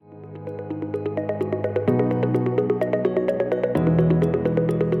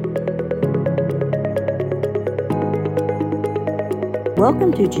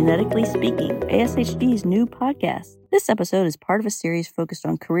Welcome to Genetically Speaking, ASHD's new podcast. This episode is part of a series focused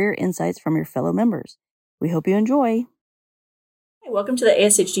on career insights from your fellow members. We hope you enjoy. Hey, welcome to the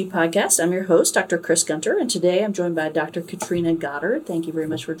ASHD podcast. I'm your host, Dr. Chris Gunter, and today I'm joined by Dr. Katrina Goddard. Thank you very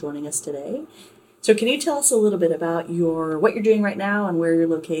much for joining us today. So can you tell us a little bit about what you're doing right now and where you're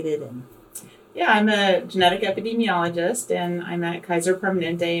located? Yeah, I'm a genetic epidemiologist, and I'm at Kaiser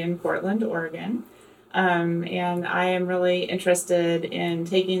Permanente in Portland, Oregon. And I am really interested in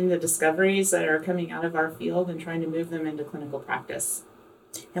taking the discoveries that are coming out of our field and trying to move them into clinical practice.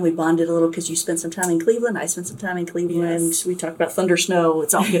 And we bonded a little because you spent some time in Cleveland. I spent some time in Cleveland. Yes. We talked about thunder snow.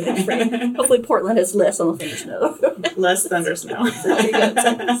 It's all good. Right? Hopefully Portland has less on the thunder snow. Less thunder snow.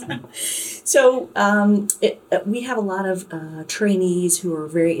 So we have a lot of trainees who are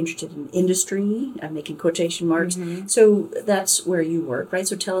very interested in industry. I'm making quotation marks. Mm-hmm. So that's where you work, right?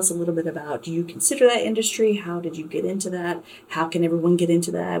 So tell us a little bit about, do you consider that industry? How did you get into that? How can everyone get into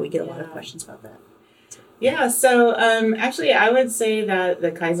that? We get a lot of questions about that. Yeah, so actually I would say that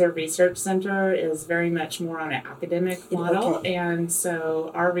the Kaiser Research Center is very much more on an academic model, okay. And so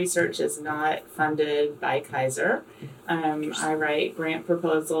our research is not funded by Kaiser. I write grant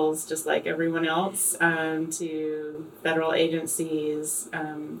proposals just like everyone else to federal agencies,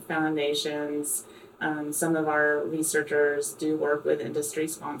 foundations. Some of our researchers do work with industry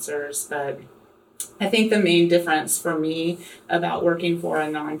sponsors, but I think the main difference for me about working for a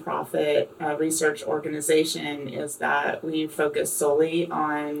nonprofit research organization is that we focus solely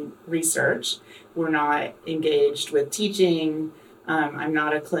on research. We're not engaged with teaching. I'm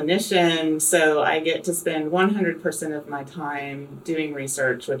not a clinician, so I get to spend 100% of my time doing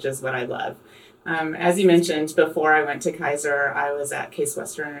research, which is what I love. As you mentioned, before I went to Kaiser, I was at Case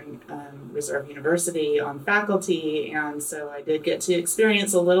Western Reserve University on faculty, and so I did get to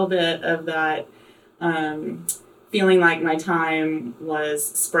experience a little bit of that feeling like my time was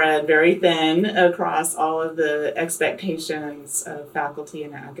spread very thin across all of the expectations of faculty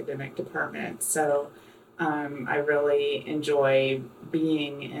in an academic department. So I really enjoy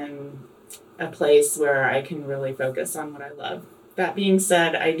being in a place where I can really focus on what I love. That being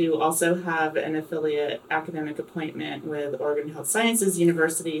said, I do also have an affiliate academic appointment with Oregon Health Sciences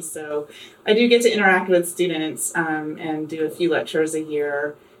University, so I do get to interact with students and do a few lectures a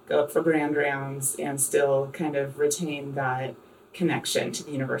year, go up for grand rounds, and still kind of retain that connection to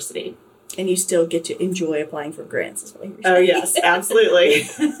the university. And you still get to enjoy applying for grants as well. Oh, yes, absolutely.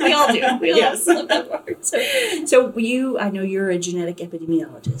 We all do. We all yes. love that part. So I know you're a genetic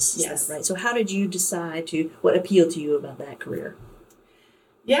epidemiologist. Yes. Is that right? So how did you decide what appealed to you about that career?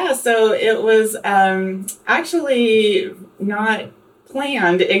 Yeah, so it was actually not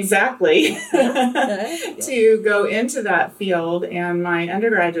planned exactly to go into that field, and my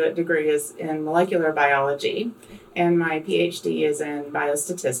undergraduate degree is in molecular biology, and my PhD is in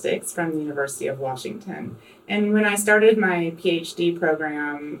biostatistics from the University of Washington. And when I started my PhD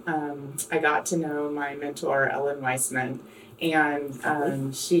program, I got to know my mentor, Ellen Weissman,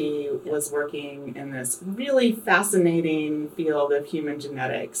 and she was working in this really fascinating field of human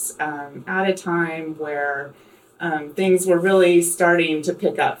genetics at a time where things were really starting to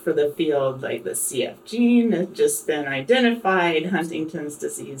pick up for the field, like the CF gene had just been identified, Huntington's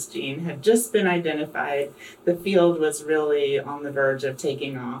disease gene had just been identified. The field was really on the verge of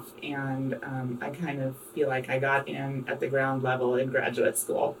taking off, and I kind of feel like I got in at the ground level in graduate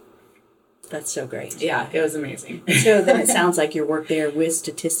school. That's so great. Yeah, it was amazing. So then it sounds like your work there with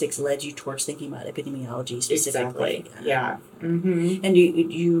statistics led you towards thinking about epidemiology specifically. Exactly, yeah. Mm-hmm. And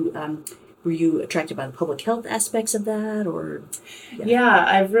you were you attracted by the public health aspects of that, or? Yeah,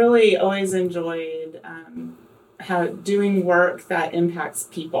 I've really always enjoyed doing work that impacts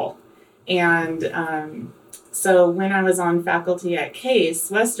people. And so when I was on faculty at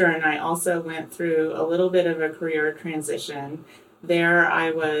Case Western, I also went through a little bit of a career transition. There I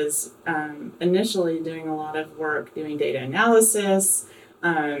was initially doing a lot of work doing data analysis,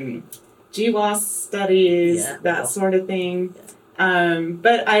 GWAS studies, sort of thing. Yeah.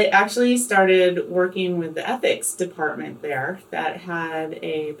 But I actually started working with the ethics department there that had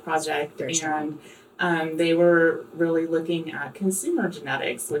a project, and they were really looking at consumer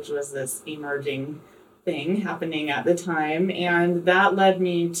genetics, which was this emerging thing happening at the time. And that led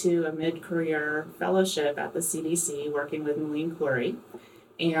me to a mid-career fellowship at the CDC working with Malene Khoury,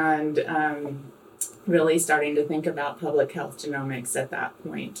 and really starting to think about public health genomics at that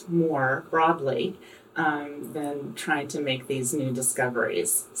point more broadly. Than trying to make these new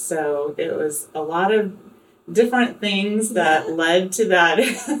discoveries. So it was a lot of different things that led to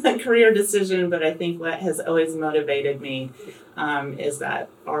that career decision, but I think what has always motivated me is that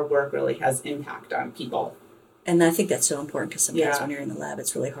our work really has impact on people. And I think that's so important because sometimes Yeah. when you're in the lab,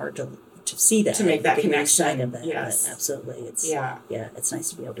 it's really hard to see that. To make that get connection. Of that. Yes. But absolutely. Yeah. It's nice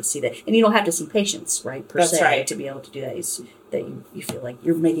to be able to see that. And you don't have to see patients, right, per That's se, right. to be able to do that. It's, that you feel like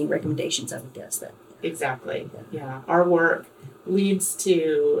you're making recommendations, I would guess that. Exactly. Yeah. Our work leads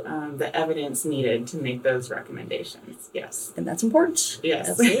to the evidence needed to make those recommendations. Yes. And that's important. Yes.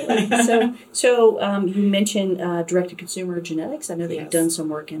 Absolutely. So you mentioned direct-to-consumer genetics. I know that Yes. you've done some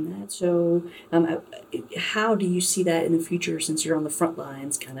work in that. So how do you see that in the future, since you're on the front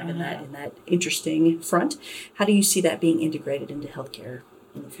lines, kind of in that interesting front? How do you see that being integrated into healthcare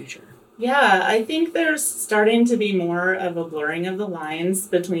in the future? Yeah, I think there's starting to be more of a blurring of the lines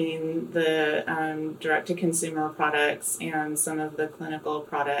between the direct-to-consumer products and some of the clinical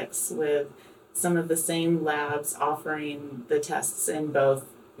products, with some of the same labs offering the tests in both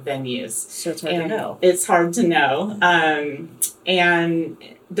venues. So it's hard to know. It's hard to know. And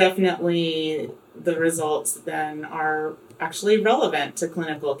definitely the results then are actually relevant to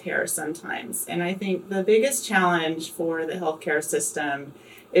clinical care sometimes. And I think the biggest challenge for the healthcare system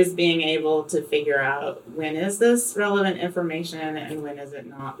is being able to figure out when is this relevant information and when is it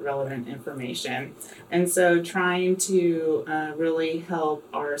not relevant information. And so trying to really help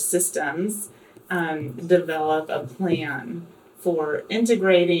our systems develop a plan for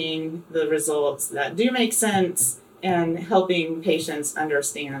integrating the results that do make sense and helping patients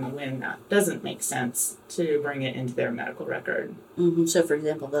understand when that doesn't make sense to bring it into their medical record. Mm-hmm. So, for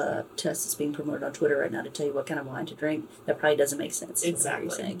example, the test that's being promoted on Twitter right now to tell you what kind of wine to drink, that probably doesn't make sense.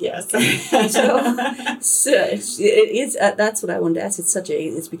 Exactly. Yes. That's what I wanted to ask.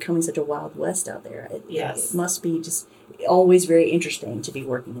 It's becoming such a wild west out there. It must be just always very interesting to be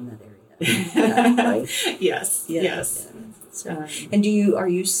working in that area. Right? Yes. Yes. Yeah. So, and are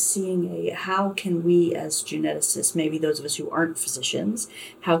you seeing how can we as geneticists, maybe those of us who aren't physicians,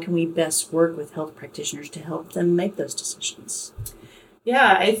 how can we best work with health practitioners to help them make those decisions?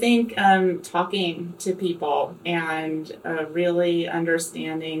 Yeah, I think talking to people and really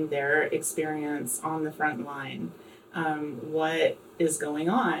understanding their experience on the front line. What is going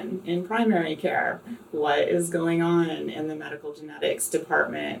on in primary care? What is going on in the medical genetics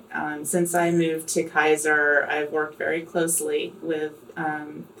department? Since I moved to Kaiser, I've worked very closely with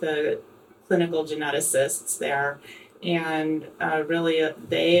the clinical geneticists there. And really,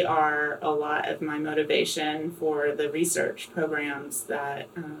 they are a lot of my motivation for the research programs that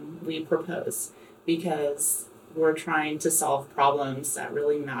we propose, because we're trying to solve problems that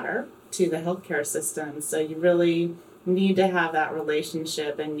really matter to the healthcare system. So you really need to have that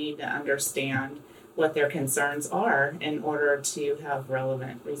relationship and need to understand what their concerns are in order to have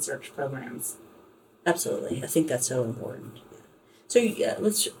relevant research programs. Absolutely. I think that's so important. So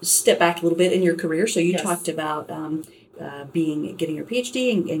let's step back a little bit in your career. So you talked about getting your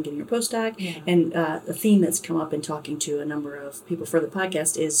PhD and getting your postdoc. Yeah. And a theme that's come up in talking to a number of people for the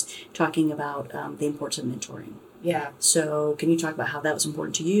podcast is talking about the importance of mentoring. Yeah. So can you talk about how that was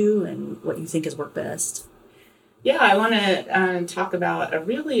important to you and what you think has worked best? Yeah, I want to talk about a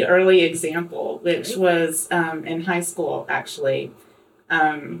really early example, which was in high school, actually.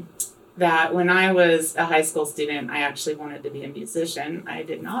 That when I was a high school student, I actually wanted to be a musician. I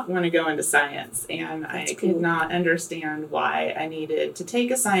did not want to go into science, and I could not understand why I needed to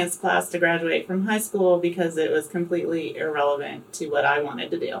take a science class to graduate from high school, because it was completely irrelevant to what I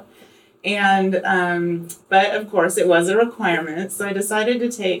wanted to do. And, but of course it was a requirement. So I decided to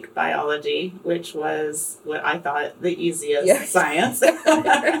take biology, which was what I thought the easiest science.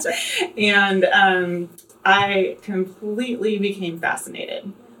 And, I completely became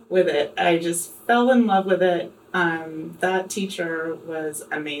fascinated with it. I just fell in love with it. That teacher was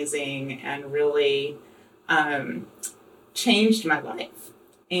amazing and really, changed my life.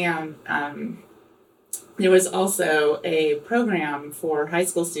 And, there was also a program for high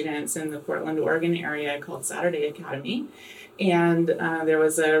school students in the Portland, Oregon area called Saturday Academy. And there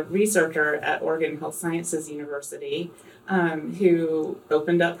was a researcher at Oregon Health Sciences University who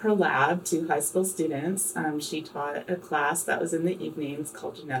opened up her lab to high school students. She taught a class that was in the evenings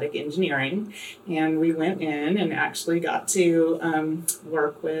called Genetic Engineering. And we went in and actually got to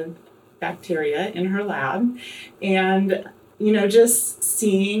work with bacteria in her lab. And just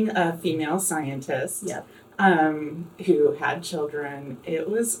seeing a female scientist who had children, it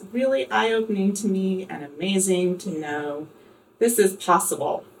was really eye-opening to me and amazing to know this is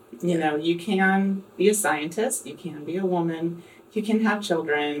possible. You can be a scientist, you can be a woman, you can have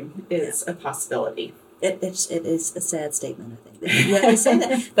children. It's a possibility. It is a sad statement, I think. Yeah, I say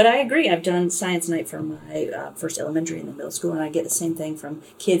that. But I agree. I've done science night for my first elementary and then middle school, and I get the same thing from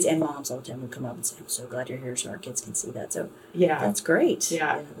kids and moms all the time who come up and say, I'm so glad you're here so our kids can see that. So that's great.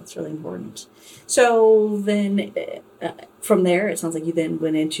 Yeah. That's really important. So then from there, it sounds like you then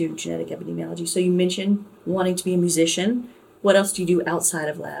went into genetic epidemiology. So you mentioned wanting to be a musician. What else do you do outside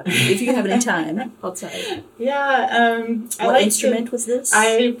of lab, if you have any time outside? Yeah. What instrument was this?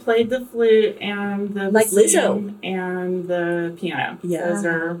 I played the flute and the like Lizzo and the piano. Yeah. Those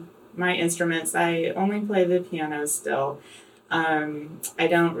are my instruments. I only play the piano still. I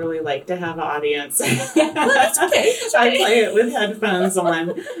don't really like to have an audience. That's okay. I play it with headphones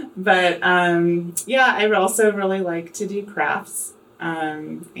on. But I also really like to do crafts.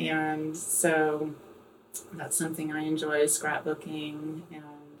 And so that's something I enjoy, scrapbooking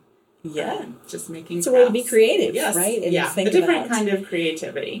and just making it's a way to be creative, yes. right? And think a different kind of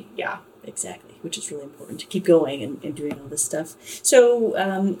creativity. Yeah. Exactly, which is really important to keep going and doing all this stuff.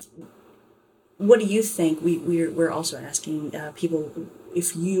 So what do you think? We're also asking people,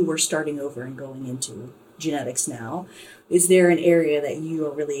 if you were starting over and going into genetics now, is there an area that you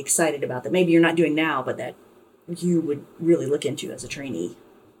are really excited about that maybe you're not doing now, but that you would really look into as a trainee?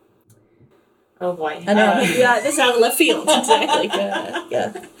 Oh boy. I know. This is out of left field. Exactly.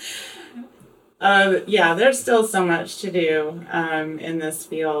 There's still so much to do in this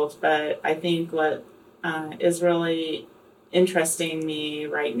field, but I think what is really interesting me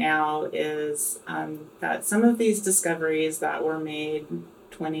right now is that some of these discoveries that were made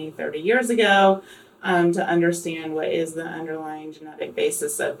 20, 30 years ago to understand what is the underlying genetic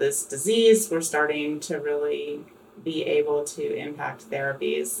basis of this disease, we're starting to really be able to impact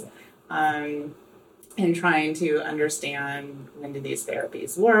therapies. And trying to understand when do these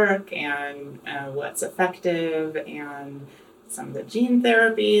therapies work and what's effective and some of the gene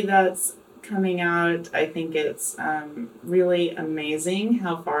therapy that's coming out. I think it's really amazing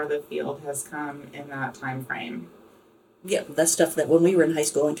how far the field has come in that time frame. Yeah, that's stuff that when we were in high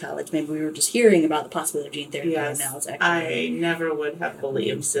school and college, maybe we were just hearing about the possibility of gene therapy. Yes, and now it's actually. I never would have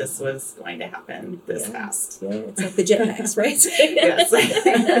believed this was going to happen this fast. Yeah, it's like the jetpacks, right? Yes.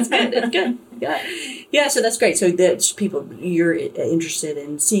 That's good. That's good. Yeah, so that's great. So that people, you're interested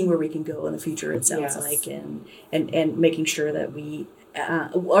in seeing where we can go in the future, it sounds like, and making sure that we,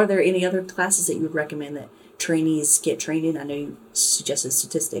 are there any other classes that you would recommend that trainees get trained in? I know you suggested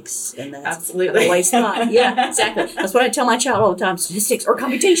statistics, and that's absolutely always thought. Yeah, exactly. That's what I tell my child all the time: statistics or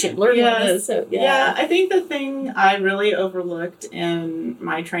computation. Learn one of those. So, I think the thing I really overlooked in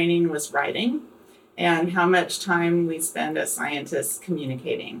my training was writing, and how much time we spend as scientists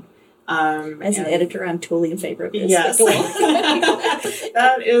communicating. As an editor, I'm totally in favor of this. Yes.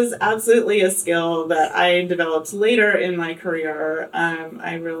 That is absolutely a skill that I developed later in my career.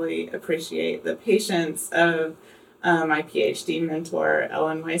 I really appreciate the patience of my PhD mentor,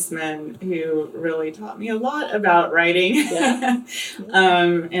 Ellen Weissman, who really taught me a lot about writing, and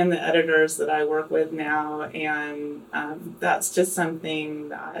the editors that I work with now. And that's just something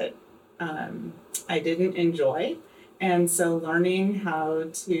that I didn't enjoy. And so learning how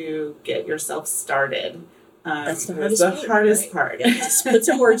to get yourself started that's the hardest part. Yeah, just put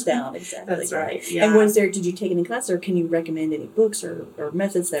some words down. Exactly. That's right. Yeah. And did you take any classes, or can you recommend any books or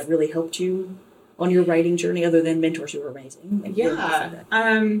methods that really helped you on your writing journey, other than mentors who were amazing?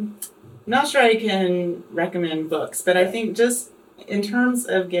 I'm not sure I can recommend books, but I think just in terms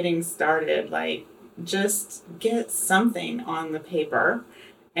of getting started, like just get something on the paper.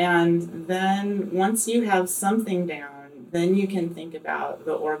 And then once you have something down, then you can think about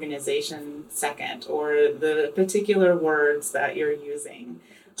the organization second, or the particular words that you're using.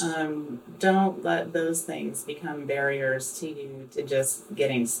 Don't let those things become barriers to you to just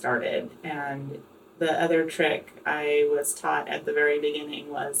getting started. And the other trick I was taught at the very beginning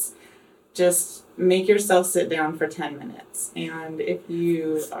was just make yourself sit down for 10 minutes. And if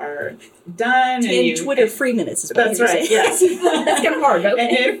you are done... 10 Twitter-free minutes is what that's right, yes. That's kind of hard,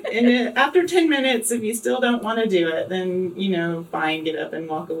 okay. And after 10 minutes, if you still don't want to do it, then, fine, get up and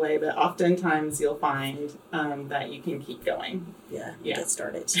walk away. But oftentimes you'll find that you can keep going. Yeah. Get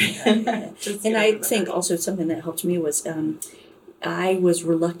started. And I think also something that helped me was... I was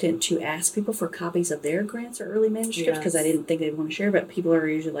reluctant to ask people for copies of their grants or early manuscripts because I didn't think they'd want to share, but people are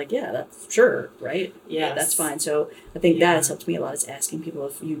usually like, yeah, that's sure, right? Yeah, that's fine. So I think that has helped me a lot, is asking people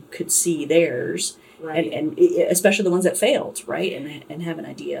if you could see theirs, right. and especially the ones that failed, right? And have an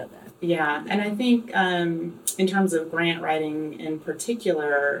idea of that. Yeah, and I think in terms of grant writing in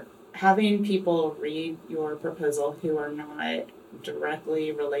particular, having people read your proposal who are not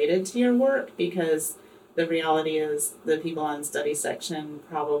directly related to your work, because the reality is the people on study section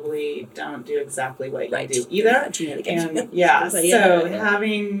probably don't do exactly what you do either. And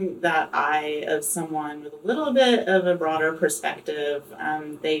having that eye of someone with a little bit of a broader perspective,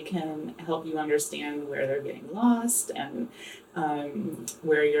 they can help you understand where they're getting lost and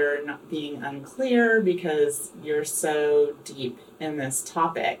where you're not being unclear because you're so deep in this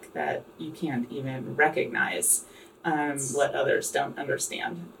topic that you can't even recognize what others don't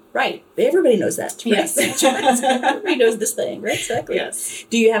understand. Right. Everybody knows that. Right? Yes. Everybody knows this thing, right? Exactly. Yes.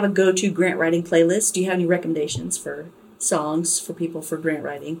 Do you have a go-to grant writing playlist? Do you have any recommendations songs for people for grant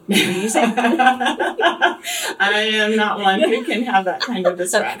writing? I am not one who can have that kind of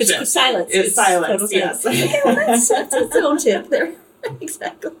distraction. It's silence. It's silence, yes. Okay, well, that's its own tip there.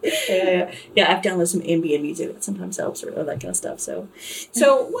 Exactly. Yeah, I've downloaded some ambient music that sometimes helps or that kind of stuff. So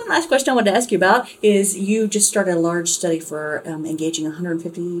one last question I wanted to ask you about is you just started a large study for engaging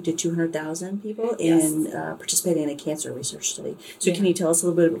 150 to 200,000 people in participating in a cancer research study. So can you tell us a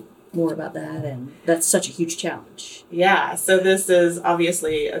little bit more about that? And that's such a huge challenge. Yeah, so this is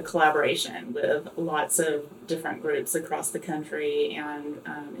obviously a collaboration with lots of different groups across the country, and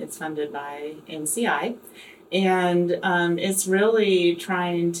it's funded by NCI. And it's really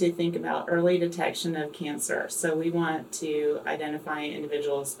trying to think about early detection of cancer. So we want to identify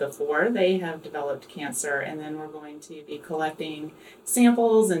individuals before they have developed cancer, and then we're going to be collecting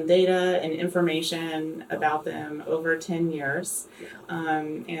samples and data and information about them over 10 years.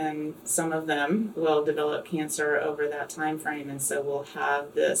 And some of them will develop cancer over that time frame, and so we'll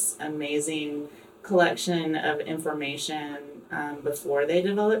have this amazing collection of information before they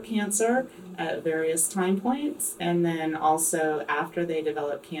develop cancer at various time points, and then also after they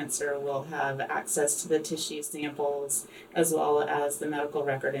develop cancer we'll have access to the tissue samples as well as the medical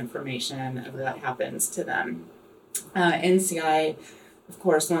record information of what happens to them. NCI of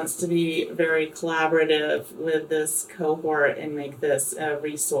course wants to be very collaborative with this cohort and make this a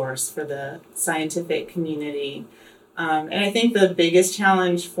resource for the scientific community. And I think the biggest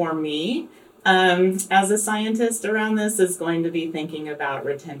challenge for me as a scientist around this is going to be thinking about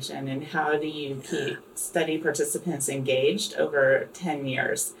retention and how do you keep study participants engaged over 10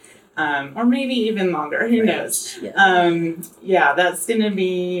 years, or maybe even longer, who knows. That's going to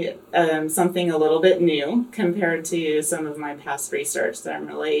be something a little bit new compared to some of my past research that I'm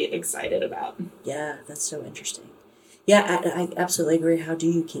really excited about. Yeah, that's so interesting. Yeah, I absolutely agree. How do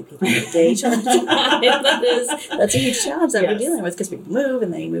you keep people engaged all the time? That's a huge challenge that we're dealing with because people move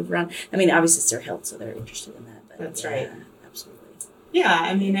and they move around. I mean, obviously it's their health, so they're interested in that. But that's right. Absolutely. Yeah,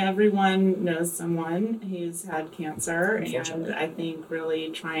 I mean, everyone knows someone who's had cancer, and I think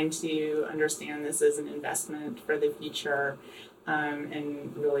really trying to understand this as an investment for the future,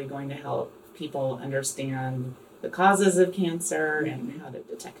 and really going to help people understand the causes of cancer and how to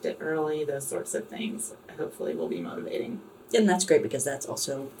detect it early, those sorts of things, hopefully will be motivating. And that's great because that's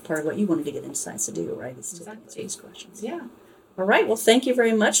also part of what you wanted to get into science to do, right? Is to answer these questions. Yeah. All right. Well, thank you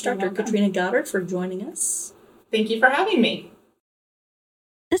very much, Dr. Katrina Goddard, for joining us. Thank you for having me.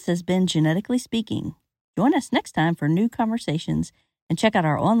 This has been Genetically Speaking. Join us next time for new conversations and check out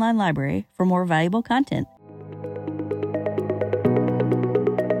our online library for more valuable content.